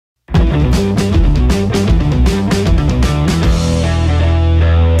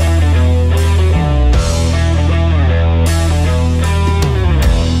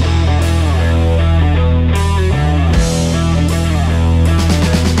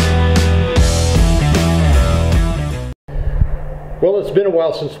Well, it's been a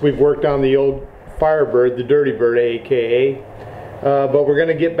while since we've worked on the old Firebird, the Dirty Bird, aka. But we're going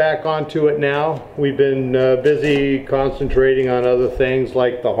to get back onto it now. We've been busy concentrating on other things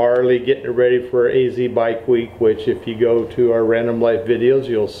like the Harley, getting it ready for AZ Bike Week, which if you go to our Random Life videos,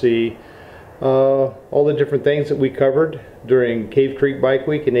 you'll see all the different things that we covered during Cave Creek Bike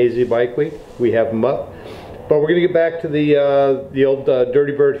Week and AZ Bike Week. We have them up. But we're going to get back to the old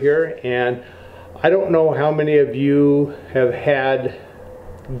Dirty Bird here, and I don't know how many of you have had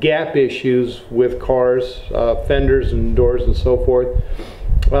gap issues with cars, fenders and doors and so forth.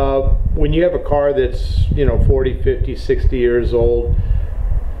 When you have a car that's 40, 50, 60 years old,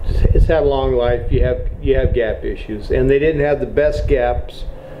 it's had a long life, you have gap issues, and they didn't have the best gaps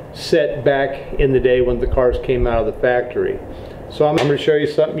set back in the day when the cars came out of the factory. So I'm going to show you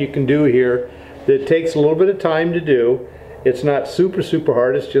something you can do here that takes a little bit of time to do. It's not super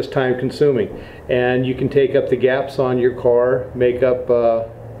hard, it's just time consuming, and you can take up the gaps on your car, make up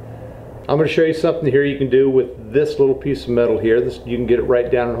I'm going to show you something here you can do with this little piece of metal here. You can get it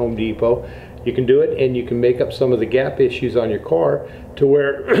right down at Home Depot. You can do it, and you can make up some of the gap issues on your car to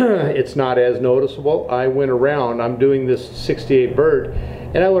where it's not as noticeable. I went around, I'm doing this 68 Bird,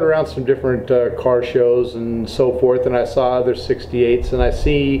 and I went around some different car shows and so forth, and I saw other 68s, and I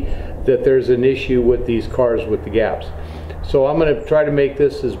see that there's an issue with these cars with the gaps. So I'm going to try to make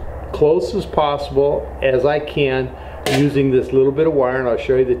this as close as possible as I can using this little bit of wire, and I'll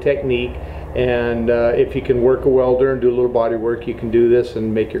show you the technique. And if you can work a welder and do a little body work, you can do this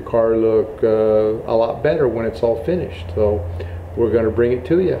and make your car look a lot better when it's all finished. So we're going to bring it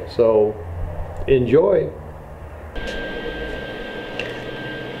to you, so enjoy.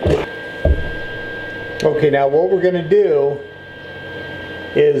 Okay, now what we're going to do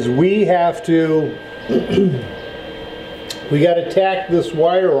is we have to we got to tack this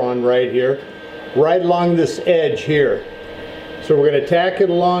wire on right here, right along this edge here. So we're going to tack it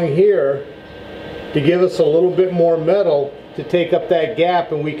along here to give us a little bit more metal to take up that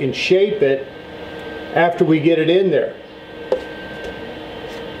gap, and we can shape it after we get it in there.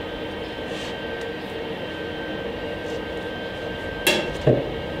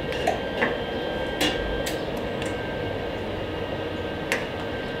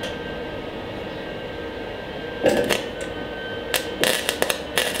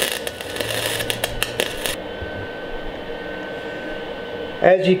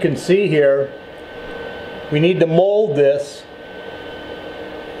 As you can see here, we need to mold this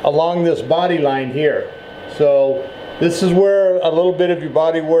along this body line here. So this is where a little bit of your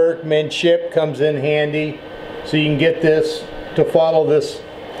body workmanship comes in handy, so you can get this to follow this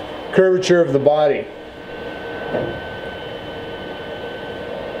curvature of the body.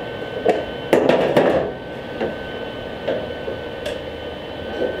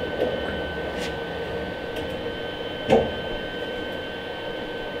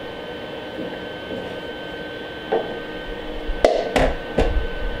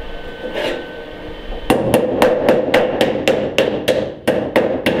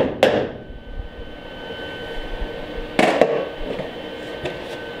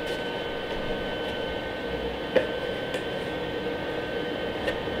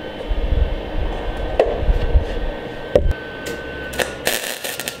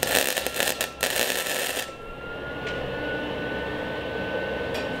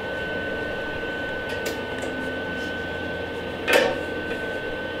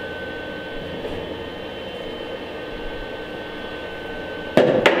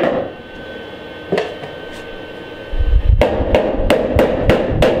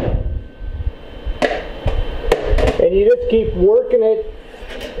 And you just keep working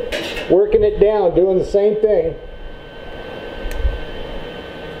it down, doing the same thing.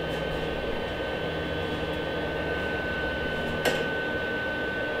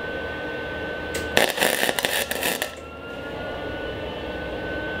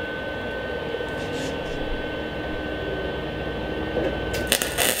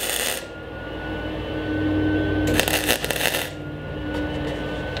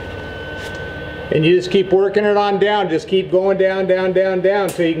 And you just keep working it on down, just keep going down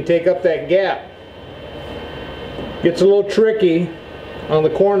until you can take up that gap. Gets a little tricky on the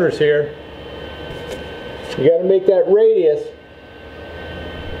corners here. You got to make that radius.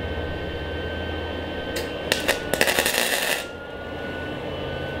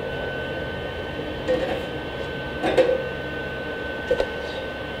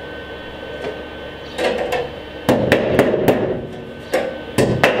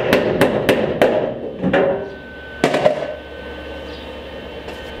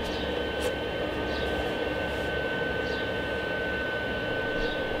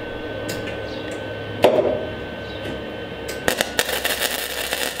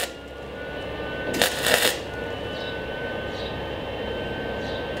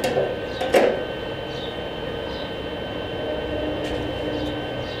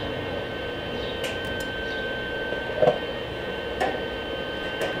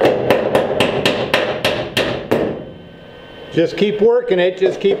 Just keep working it,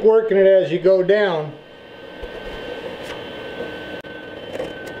 as you go down.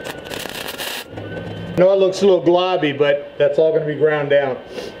 I know it looks a little globby, but that's all going to be ground down.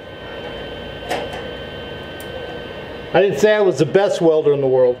 I didn't say I was the best welder in the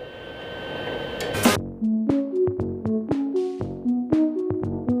world.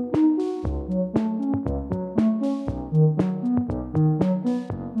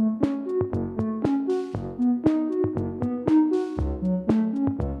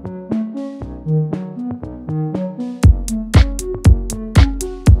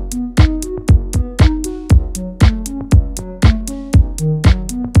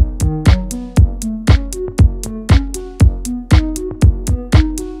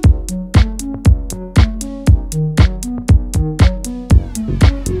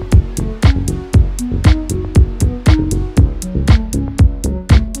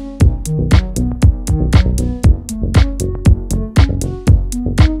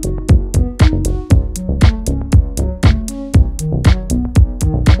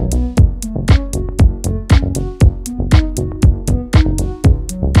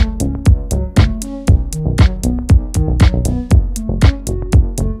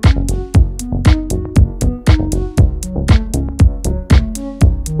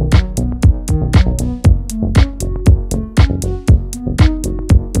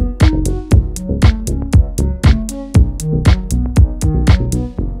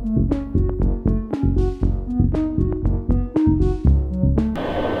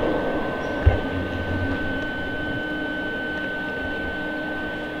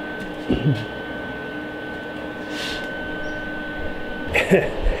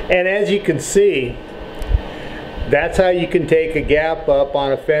 And as you can see, that's how you can take a gap up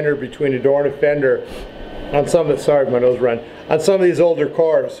on a fender between a door and a fender on some of the, sorry my nose run, on some of these older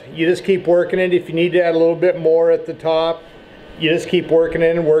cars. You just keep working it. If you need to add a little bit more at the top, you just keep working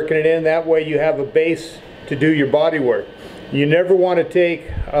it and working it in. That way you have a base to do your body work. You never want to take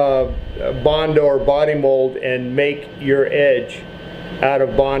a Bondo or body mold and make your edge out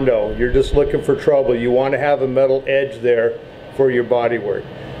of Bondo. You're just looking for trouble. You want to have a metal edge there for your body work.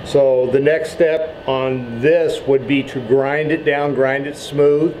 So the next step on this would be to grind it down, grind it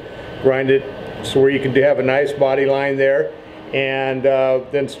smooth, grind it so where you can have a nice body line there, and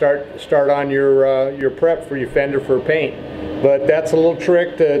then start on your prep for your fender for paint. But that's a little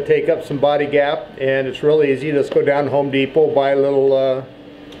trick to take up some body gap, and it's really easy. Just go down to Home Depot, buy a little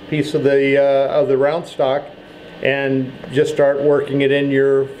piece of the round stock, and just start working it in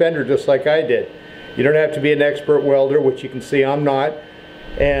your fender just like I did. You don't have to be an expert welder, which you can see I'm not,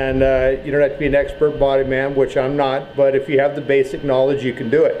 and you don't have to be an expert body man, which I'm not, but if you have the basic knowledge, you can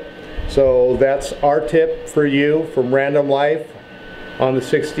do it. So that's our tip for you from Random Life on the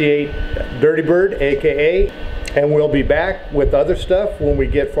 68 Dirty Bird, aka, and we'll be back with other stuff when we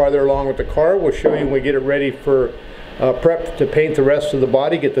get farther along with the car. We'll show you when we get it ready for prep to paint the rest of the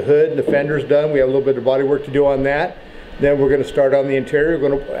body, get the hood and the fenders done. We have a little bit of body work to do on that. Then we're going to start on the interior. We're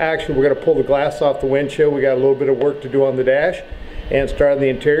going to pull the glass off the windshield. We got a little bit of work to do on the dash and start on the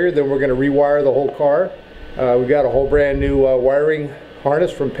interior. Then we're going to rewire the whole car. We got a whole brand new wiring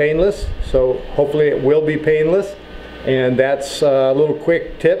harness from Painless, so hopefully it will be painless. And that's a little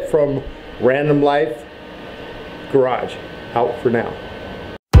quick tip from Random Life Garage. Out for now.